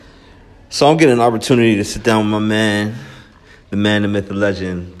So I'm getting an opportunity to sit down with my man, the man, the myth, the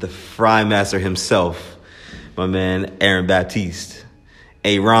legend, the Fry Master himself, my man Aaron Baptiste.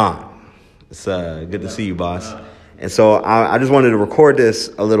 Hey, Ron, it's good to see you, boss. And so I just wanted to record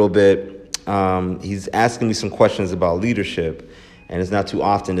this a little bit. He's asking me some questions about leadership, and it's not too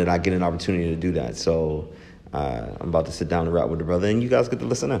often that I get an opportunity to do that. So I'm about to sit down and rap with the brother, and you guys get to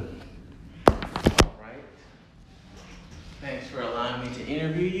listen in. Thanks for allowing me to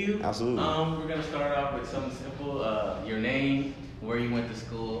interview you. Absolutely. We're going to start off with something simple. Your name, where you went to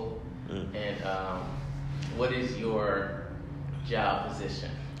school, and what is your job position?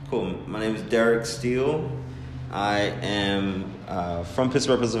 Cool. My name is Derek Steele. I am from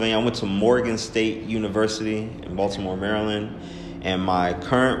Pittsburgh, Pennsylvania. I went to Morgan State University in Baltimore, Maryland. And my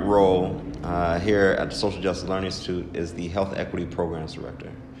current role here at the Social Justice Learning Institute is the Health Equity Programs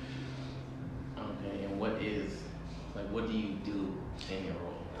Director. Okay, and what do you do in your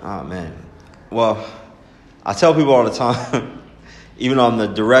role? Oh, man. Well, I tell people all the time, even though I'm the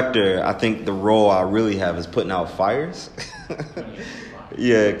director, I think the role I really have is putting out fires.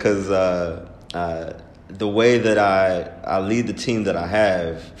 Yeah, because the way that I lead the team that I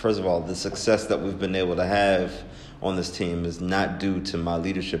have, first of all, the success that we've been able to have on this team is not due to my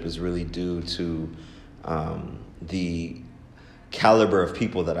leadership, is really due to the caliber of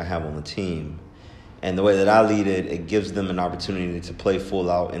people that I have on the team. And the way that I lead it, it gives them an opportunity to play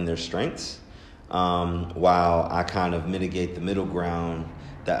full out in their strengths, while I kind of mitigate the middle ground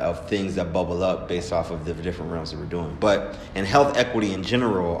of things that bubble up based off of the different realms that we're doing. But in health equity in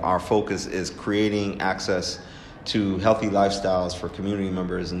general, our focus is creating access to healthy lifestyles for community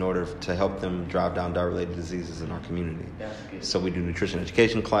members in order to help them drive down diet-related diseases in our community. So we do nutrition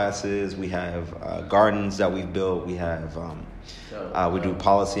education classes. We have gardens that we've built. We have we do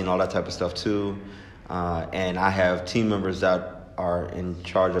policy and all that type of stuff too. And I have team members that are in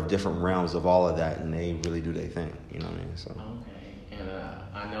charge of different realms of all of that, and they really do their thing. You know what I mean? So. Okay, and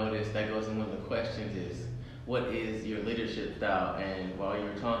I noticed that goes in one of the questions is, what is your leadership style? And while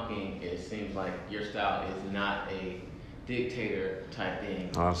you're talking, it seems like your style is not a dictator type thing.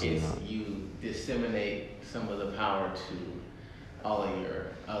 Oh, absolutely it's not. You disseminate some of the power to all of your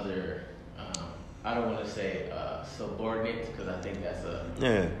other, I don't want to say subordinates, because I think that's a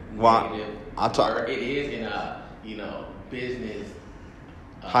negative word. It is in a business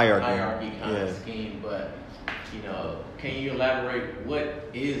hierarchy kind of scheme, but can you elaborate what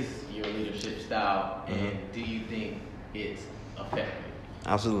is your leadership style, and do you think it's effective?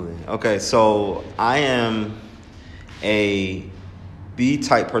 Absolutely. Okay, so I am a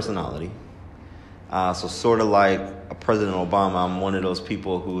B-type personality. So sort of like President Obama, I'm one of those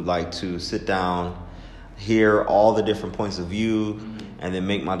people who like to sit down, hear all the different points of view, and then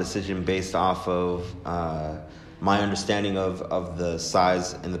make my decision based off of my understanding of the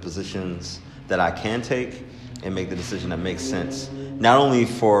size and the positions that I can take, and make the decision that makes sense, not only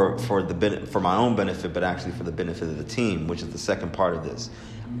for my own benefit, but actually for the benefit of the team, which is the second part of this.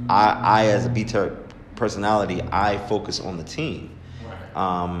 I as a B-type personality, I focus on the team,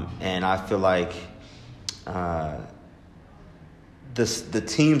 and I feel like the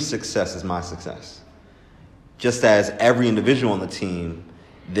team's success is my success, just as every individual on the team,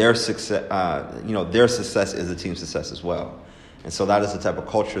 their success is the team's success as well. And so that is the type of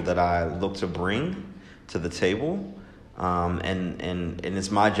culture that I look to bring to the table, and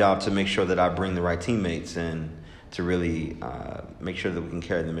it's my job to make sure that I bring the right teammates and to really make sure that we can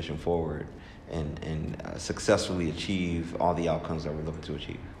carry the mission forward and successfully achieve all the outcomes that we're looking to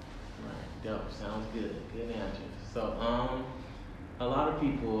achieve. Right, dope. Sounds good. Good answer. So, a lot of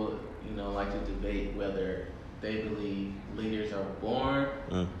people, like to debate whether they believe leaders are born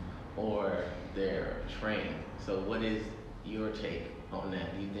or they're trained. So, what is your take on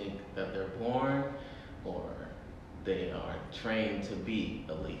that? Do you think that they're born, or they are trained to be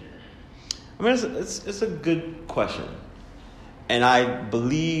a leader? I mean, it's a good question, and I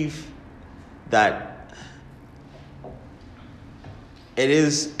believe that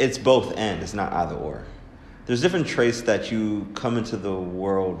it's both and. It's not either or. There's different traits that you come into the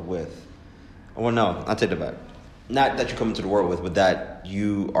world with. Well, no, I'll take that back. Not that you come into the world with, but that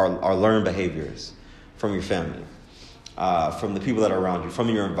you are learned behaviors from your family, from the people that are around you, from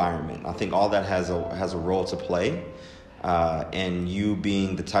your environment. I think all that has a role to play, in you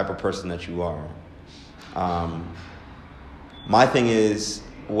being the type of person that you are. My thing is,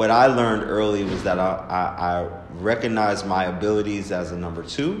 what I learned early was that I recognized my abilities as a number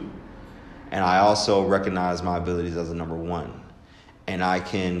 2, and I also recognize my abilities as a number 1. And I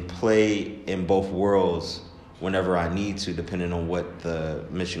can play in both worlds whenever I need to, depending on what the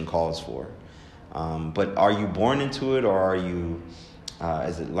mission calls for. But are you born into it, or are you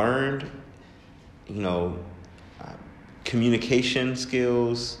Is it learned? Communication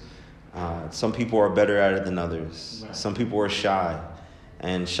skills. Some people are better at it than others. Right. Some people are shy.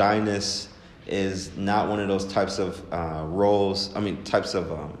 And shyness is not one of those types of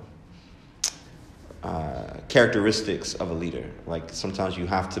characteristics of a leader. Like sometimes you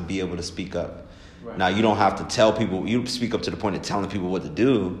have to be able to speak up. Right. Now you don't have to tell people, you speak up to the point of telling people what to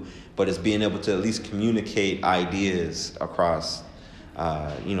do, but it's being able to at least communicate ideas across,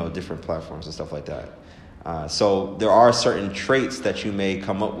 different platforms and stuff like that. So there are certain traits that you may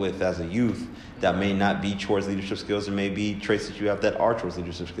come up with as a youth that may not be towards leadership skills. There may be traits that you have that are towards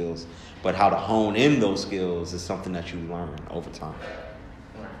leadership skills, but how to hone in those skills is something that you learn over time.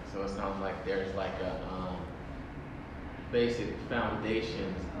 Right. So it sounds like there's like a basic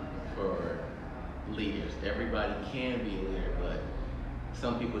foundation for leaders. Everybody can be a leader, but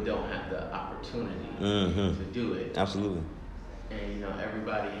some people don't have the opportunity to do it. Absolutely. And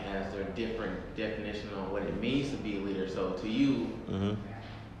everybody has their different definition on what it means to be a leader. So to you,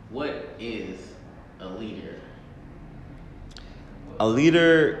 what is a leader? A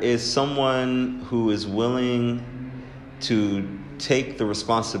leader is someone who is willing to take the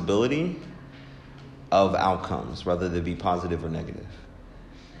responsibility of outcomes, whether they be positive or negative.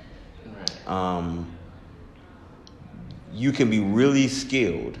 Right. You can be really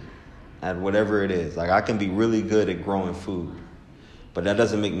skilled at whatever it is. Like I can be really good at growing food, but that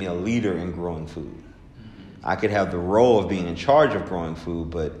doesn't make me a leader in growing food. I could have the role of being in charge of growing food,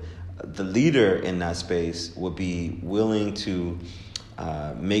 but the leader in that space would be willing to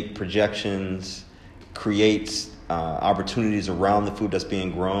make projections, create opportunities around the food that's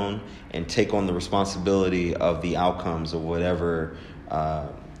being grown, and take on the responsibility of the outcomes of whatever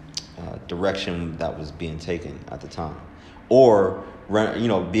direction that was being taken at the time. Or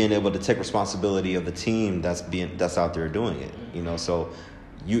being able to take responsibility of the team that's out there doing it. So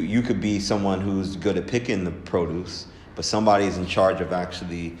you could be someone who's good at picking the produce, but somebody's in charge of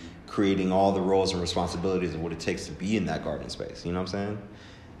actually creating all the roles and responsibilities of what it takes to be in that garden space. You know what I'm saying?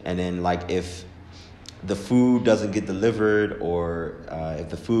 And then if the food doesn't get delivered, or if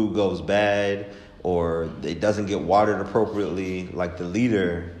the food goes bad, or it doesn't get watered appropriately, like the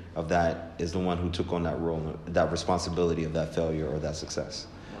leader of that is the one who took on that role, that responsibility of that failure or that success.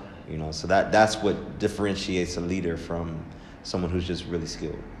 So that's what differentiates a leader from someone who's just really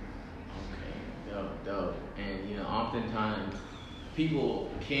skilled. Okay, dope. And oftentimes people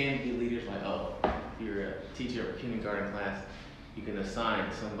can be leaders. Like, if you're a teacher of a kindergarten class, you can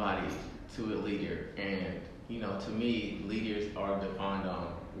assign somebody to a leader. And to me, leaders are defined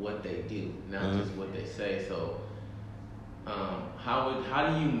on what they do, not just what they say. So how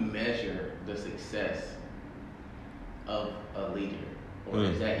do you measure the success of a leader? Or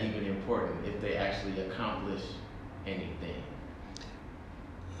is that even important if they actually accomplish anything?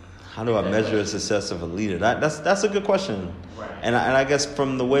 How do I measure the success of a leader? That's a good question. Right. And I guess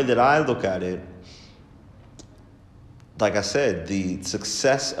from the way that I look at it, like I said, the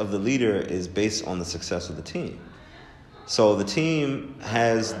success of the leader is based on the success of the team. So the team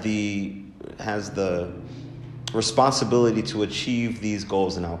has the responsibility to achieve these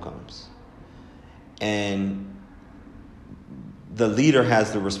goals and outcomes. And the leader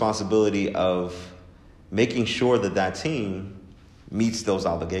has the responsibility of making sure that team meets those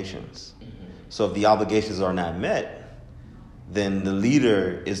obligations. So if the obligations are not met, then the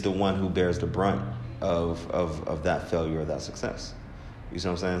leader is the one who bears the brunt of that failure or that success. You see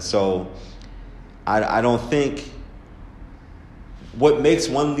what I'm saying? So I don't think what makes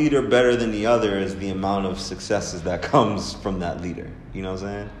one leader better than the other is the amount of successes that comes from that leader. You know what I'm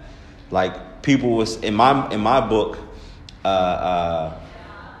saying? Like people was in my book,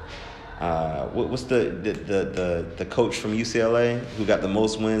 what's the coach from UCLA who got the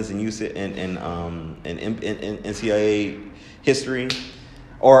most wins in NCAA history?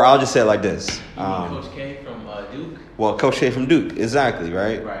 Or I'll just say it like this. Coach K from Duke? Well, Coach K from Duke, exactly,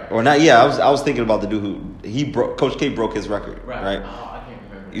 right? Right. Or not? Yeah, I was thinking about the dude who Coach K broke his record, right? Oh, I can't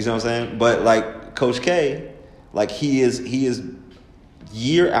remember. You know what I'm saying? But like Coach K, like he is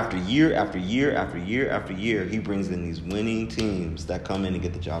year after year after year after year after year, he brings in these winning teams that come in and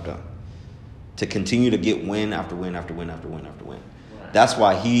get the job done. To continue to get win after win after win after win after win. Right. That's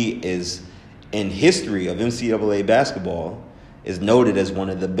why he is in history of NCAA basketball is noted as one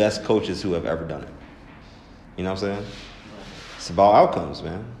of the best coaches who have ever done it. You know what I'm saying? Right. It's about outcomes,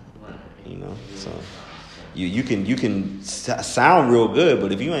 man. Right. So you can sound real good,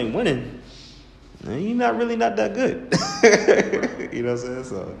 but if you ain't winning, then you're not that good. You know what I'm saying?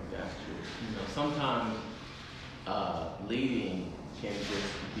 So that's true. Sometimes leading can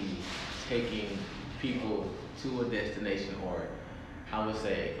just be taking people to a destination or I would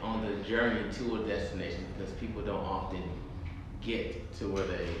say, on the journey to a destination, because people don't often get to where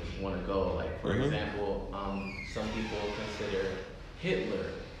they want to go. Like, for example, some people consider Hitler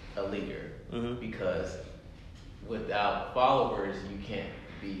a leader because without followers, you can't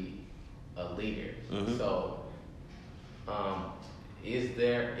be a leader. So, I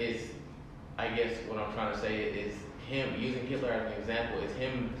guess what I'm trying to say is him using Hitler as an example, is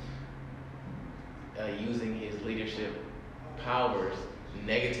him using his leadership powers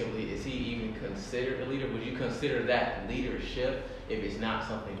negatively. Is he even considered a leader? Would you consider that leadership if it's not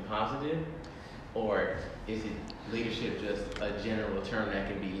something positive? Or is it leadership just a general term that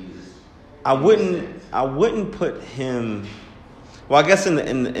can be used? I wouldn't put him. Well, I guess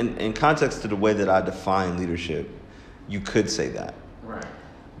in context to the way that I define leadership, you could say that. Right.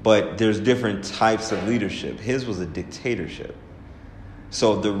 But there's different types of leadership. His was a dictatorship.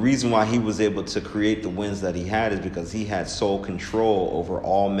 So the reason why he was able to create the wins that he had is because he had sole control over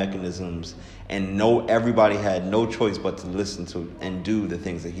all mechanisms, and everybody had no choice but to listen to and do the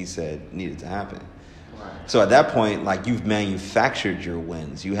things that he said needed to happen. Right. So at that point, like, you've manufactured your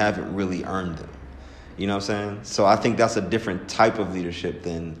wins. You haven't really earned them. You know what I'm saying? So I think that's a different type of leadership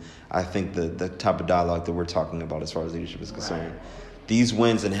than I think the type of dialogue that we're talking about as far as leadership is concerned. Right. These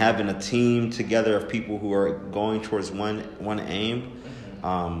wins and having a team together of people who are going towards one aim,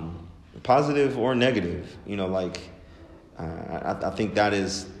 positive or negative, I think that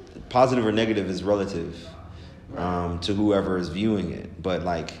is positive or negative is relative to whoever is viewing it. But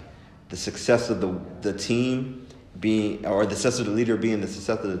like the success of the team being, or the success of the leader being the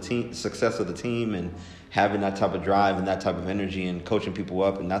success of the team, and having that type of drive and that type of energy and coaching people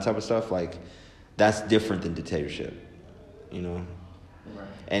up and that type of stuff, like, that's different than dictatorship, Right.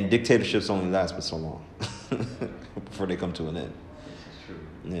 And dictatorships only last but so long before they come to an end.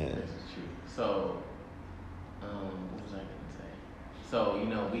 Yeah. This is true. So, what was I going to say? So,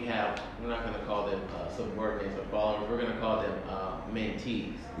 we're not going to call them subordinates or followers. We're going to call them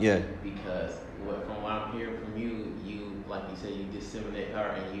mentees. Yeah. Because from what I'm hearing from you, like you said, you disseminate power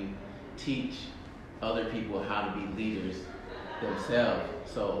and you teach other people how to be leaders themselves.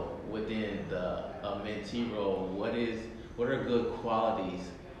 So, within the mentee role, what are good qualities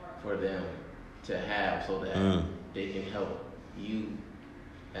for them to have so that they can help you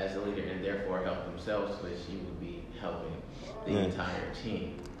as a leader and therefore help themselves, which you would be helping the entire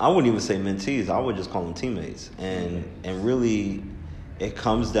team? I wouldn't even say mentees. I would just call them teammates. And really, it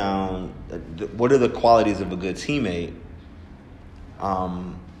comes down, what are the qualities of a good teammate?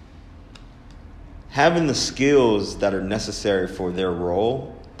 Having the skills that are necessary for their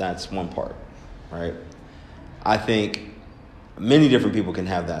role, that's one part, right? I think many different people can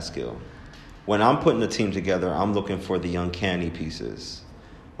have that skill. When I'm putting a team together, I'm looking for the uncanny pieces.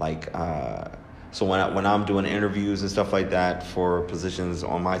 Like, so when I'm doing interviews and stuff like that for positions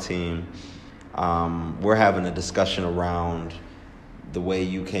on my team, we're having a discussion around the way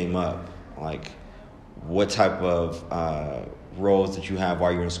you came up. Like, what type of roles that you have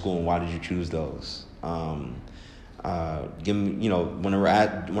while you're in school, and why did you choose those? Give me,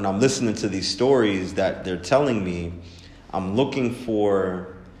 when I'm listening to these stories that they're telling me, I'm looking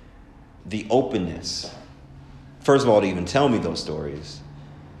for the openness. First of all, to even tell me those stories.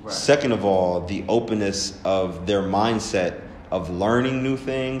 Right. Second of all, the openness of their mindset of learning new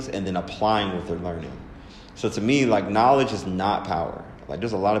things and then applying what they're learning. So to me, like, knowledge is not power. Like,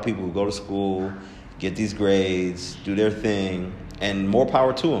 there's a lot of people who go to school, get these grades, do their thing, and more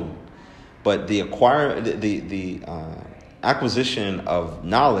power to them. But the acquisition of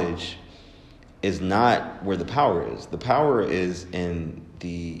knowledge is not where the power is. The power is in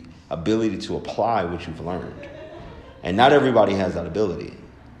the ability to apply what you've learned. And not everybody has that ability.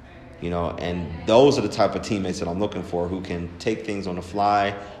 And those are the type of teammates that I'm looking for, who can take things on the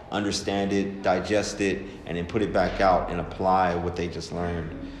fly, understand it, digest it, and then put it back out and apply what they just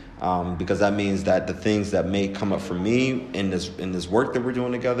learned. Because that means that the things that may come up for me in this work that we're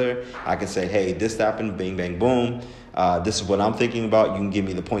doing together, I can say, hey, this happened, bang, bang, boom. This is what I'm thinking about. You can give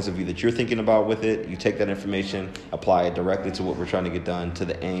me the points of view that you're thinking about with it. You take that information, apply it directly to what we're trying to get done, to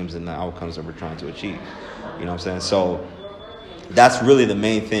the aims and the outcomes that we're trying to achieve. You know what I'm saying? So that's really the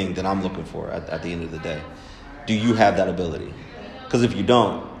main thing that I'm looking for at the end of the day. Do you have that ability? Because if you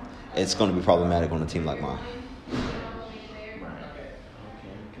don't, it's going to be problematic on a team like mine.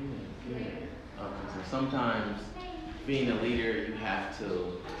 Sometimes being a leader, you have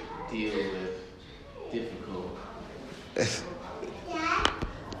to deal with difficult.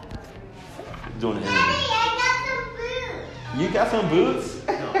 Doing an interview. You got some boots?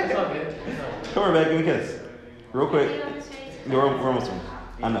 No, it's all good. Come here, babe. Give me a kiss. Real quick. We're almost finished.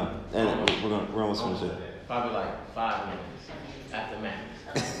 I know. And we're almost finished it. Probably like 5 minutes at the max.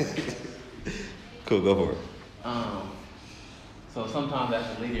 Cool, go for it. So sometimes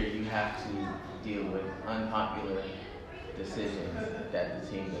as a leader, you have to deal with unpopular decisions that the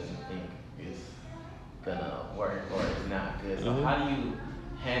team doesn't think is gonna work or is not good. So how do you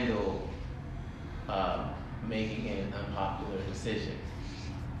handle making an unpopular decision?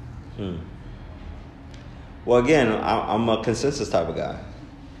 Well, again, I'm a consensus type of guy.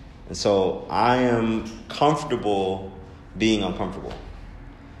 And so I am comfortable being uncomfortable.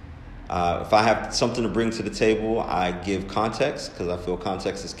 If I have something to bring to the table, I give context because I feel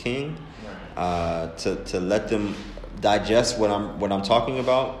context is king. To let them digest what I'm talking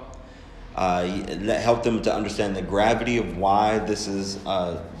about. Help them to understand the gravity of why this is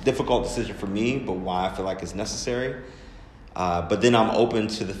a difficult decision for me, but why I feel like it's necessary. But then I'm open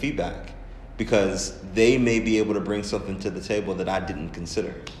to the feedback because they may be able to bring something to the table that I didn't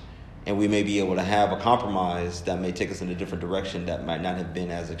consider. And we may be able to have a compromise that may take us in a different direction that might not have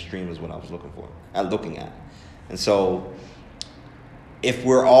been as extreme as what I was looking at. And so if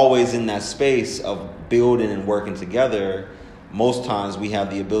we're always in that space of building and working together, most times we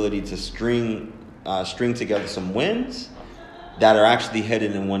have the ability to string together some wins that are actually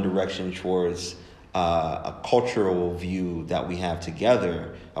headed in one direction towards a cultural view that we have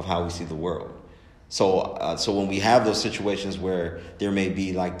together of how we see the world. So when we have those situations where there may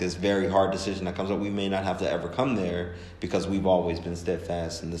be like this very hard decision that comes up, we may not have to ever come there because we've always been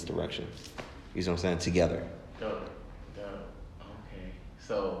steadfast in this direction. You know what I'm saying? Together. Okay.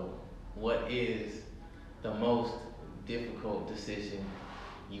 So what is the most difficult decision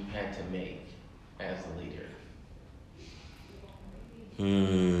you had to make as a leader?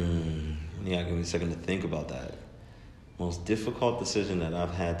 Yeah, give me a second to think about that. Most difficult decision that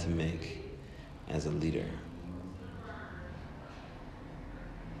I've had to make as a leader.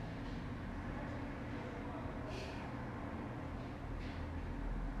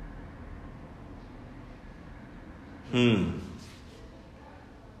 It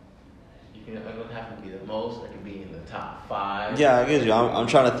doesn't have to be the most. It can be in the top 5. Yeah, I get you. I'm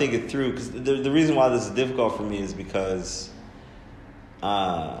trying to think it through because the reason why this is difficult for me is because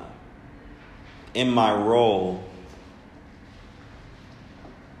in my role,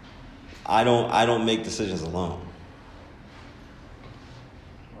 I don't make decisions alone.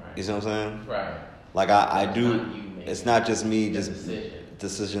 Right. You see what I'm saying? Right. Like I do. It's not just me. Just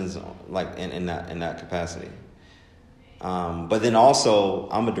decisions like in that capacity. But then also,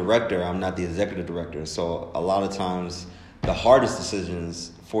 I'm a director. I'm not the executive director. So a lot of times, the hardest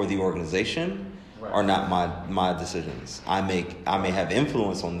decisions for the organization are not my decisions. I may have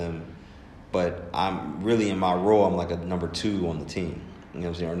influence on them, but I'm really in my role. I'm like a number 2 on the team. You know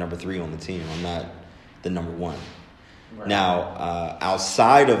what I'm saying? Or number 3 on the team. I'm not the number 1. Right. Now,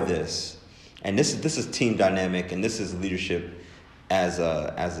 outside of this, and this is team dynamic, and this is leadership.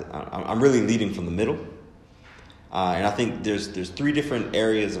 I'm really leading from the middle. And I think there's 3 different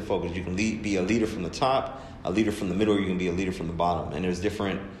areas of focus. You can be a leader from the top, a leader from the middle, or you can be a leader from the bottom. And there's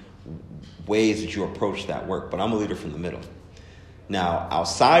different ways that you approach that work. But I'm a leader from the middle. Now,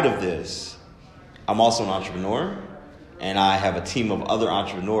 outside of this, I'm also an entrepreneur. And I have a team of other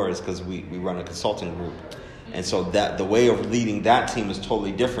entrepreneurs because we run a consulting group. And so that the way of leading that team is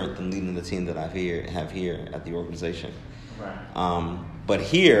totally different than leading the team that I have here at the organization. Right. But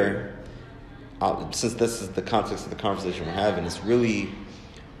here, since this is the context of the conversation we're having, it's really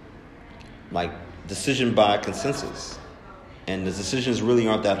like decision by consensus. And the decisions really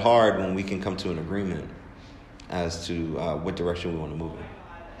aren't that hard when we can come to an agreement as to what direction we want to move in.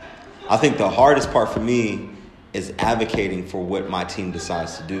 I think the hardest part for me is advocating for what my team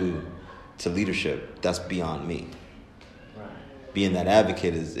decides to do to leadership. That's beyond me. Right. Being that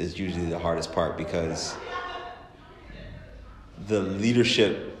advocate is usually the hardest part because the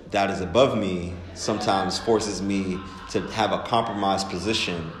leadership that is above me sometimes forces me to have a compromised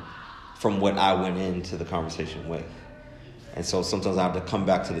position from what I went into the conversation with. And so sometimes I have to come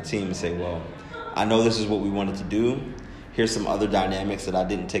back to the team and say, well, I know this is what we wanted to do. Here's some other dynamics that I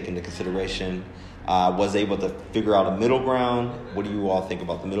didn't take into consideration. Was able to figure out a middle ground. What do you all think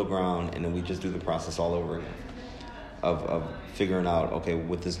about the middle ground? And then we just do the process all over again of figuring out, okay,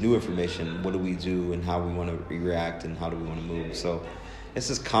 with this new information, what do we do and how we want to react and how do we want to move? So it's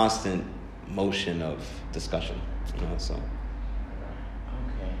this constant motion of discussion, so. Okay.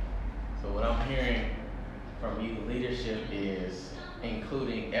 So what I'm hearing from you, leadership is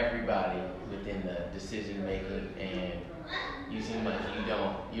including everybody within the decision making, and you seem like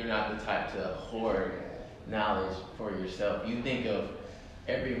you're not the type to hoard knowledge for yourself. You think of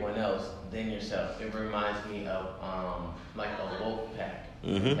everyone else than yourself. It reminds me of like a wolf pack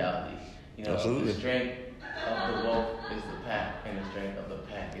mentality. Absolutely. The strength of the wolf is the pack, and the strength of the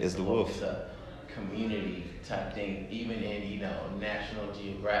pack is the wolf. It's a community type thing. Even in National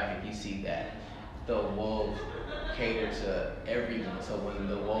Geographic, you see that the wolves cater to everyone. So when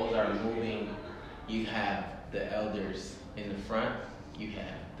the wolves are moving, you have the elders in the front, you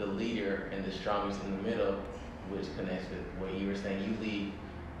have the leader and the strongest in the middle, which connects with what you were saying. You lead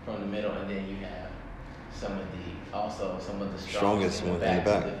from the middle, and then you have some of the strongest ones in the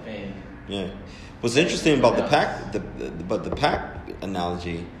back to defend. Yeah. What's interesting about the pack, the pack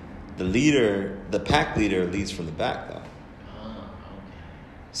analogy, the pack leader leads from the back though.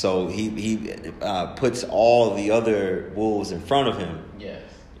 So he puts all the other wolves in front of him. Yes.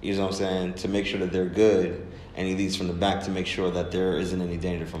 You know what I'm saying? To make sure that they're good, and he leads from the back to make sure that there isn't any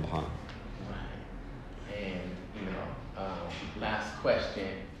danger from behind. Right. And last question,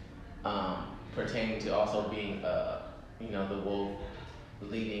 pertaining to also being the wolf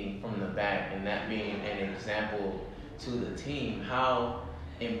leading from the back, and that being an example to the team. How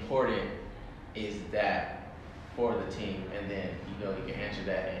important is that for the team? And then you can answer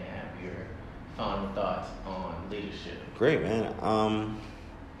that and have your final thoughts on leadership. Great, man.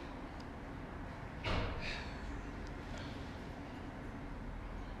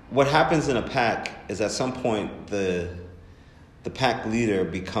 What happens in a pack is at some point the pack leader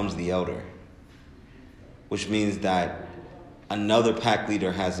becomes the elder, which means that another pack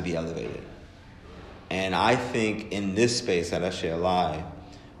leader has to be elevated. And I think in this space at SJLI,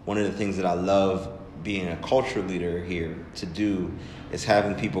 one of the things that I love being a culture leader here to do is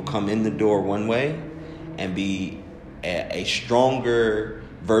having people come in the door one way and be a stronger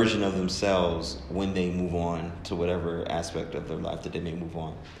version of themselves when they move on to whatever aspect of their life that they may move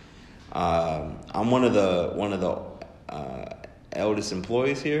on. I'm one of the eldest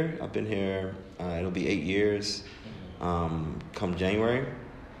employees here. I've been here, it'll be 8 years come January.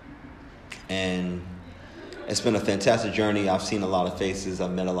 And it's been a fantastic journey. I've seen a lot of faces.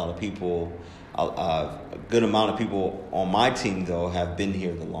 I've met a lot of people. A good amount of people on my team, though, have been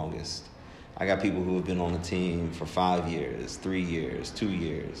here the longest. I got people who have been on the team for 5 years, 3 years, 2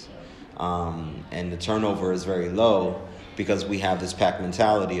 years. And the turnover is very low because we have this pack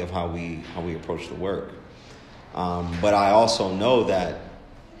mentality of how we approach the work. But I also know that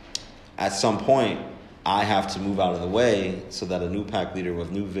at some point, I have to move out of the way so that a new pack leader with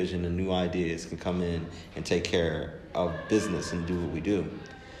new vision and new ideas can come in and take care of business and do what we do.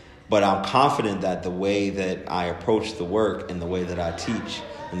 But I'm confident that the way that I approach the work and the way that I teach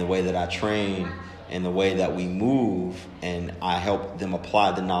and the way that I train and the way that we move and I help them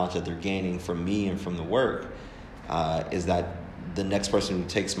apply the knowledge that they're gaining from me and from the work is that the next person who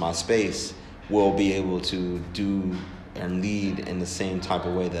takes my space will be able to do and lead in the same type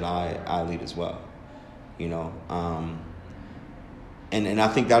of way that I lead as well. And I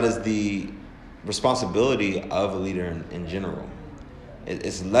think that is the responsibility of a leader in general.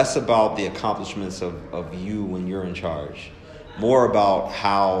 It's less about the accomplishments of you when you're in charge, more about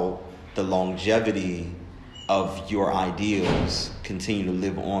how the longevity of your ideals continue to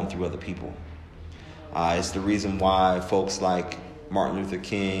live on through other people. It's the reason why folks like Martin Luther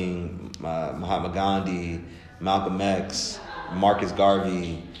King, Mahatma Gandhi, Malcolm X, Marcus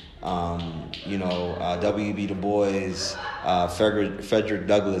Garvey, W.B. Du Bois, Frederick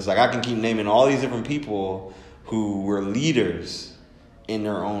Douglass. Like, I can keep naming all these different people who were leaders in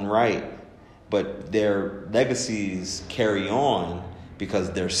their own right, but their legacies carry on because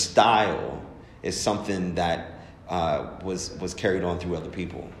their style is something that was carried on through other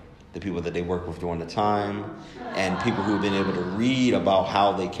people, the people that they worked with during the time, and people who have been able to read about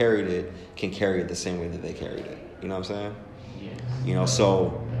how they carried it can carry it the same way that they carried it. You know what I'm saying? Yes.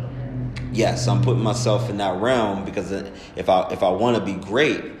 So yes, I'm putting myself in that realm because if I want to be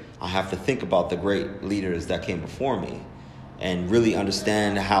great, I have to think about the great leaders that came before me and really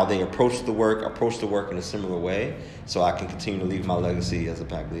understand how they approach the work in a similar way so I can continue to leave my legacy as a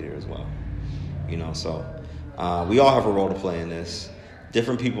pack leader as well. So we all have a role to play in this.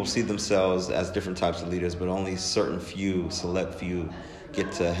 Different people see themselves as different types of leaders, but only certain select few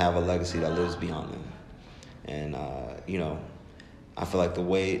get to have a legacy that lives beyond them. And, I feel like the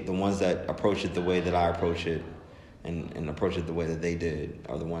ones that approach it the way that I approach it and approach it the way that they did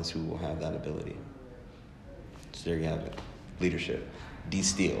are the ones who will have that ability. So there you have it. Leadership. D.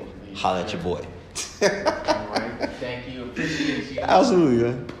 Steele. Holla at your boy. All right. Thank you. Appreciate you. Absolutely,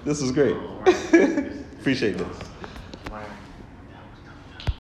 man. This was great. Appreciate this.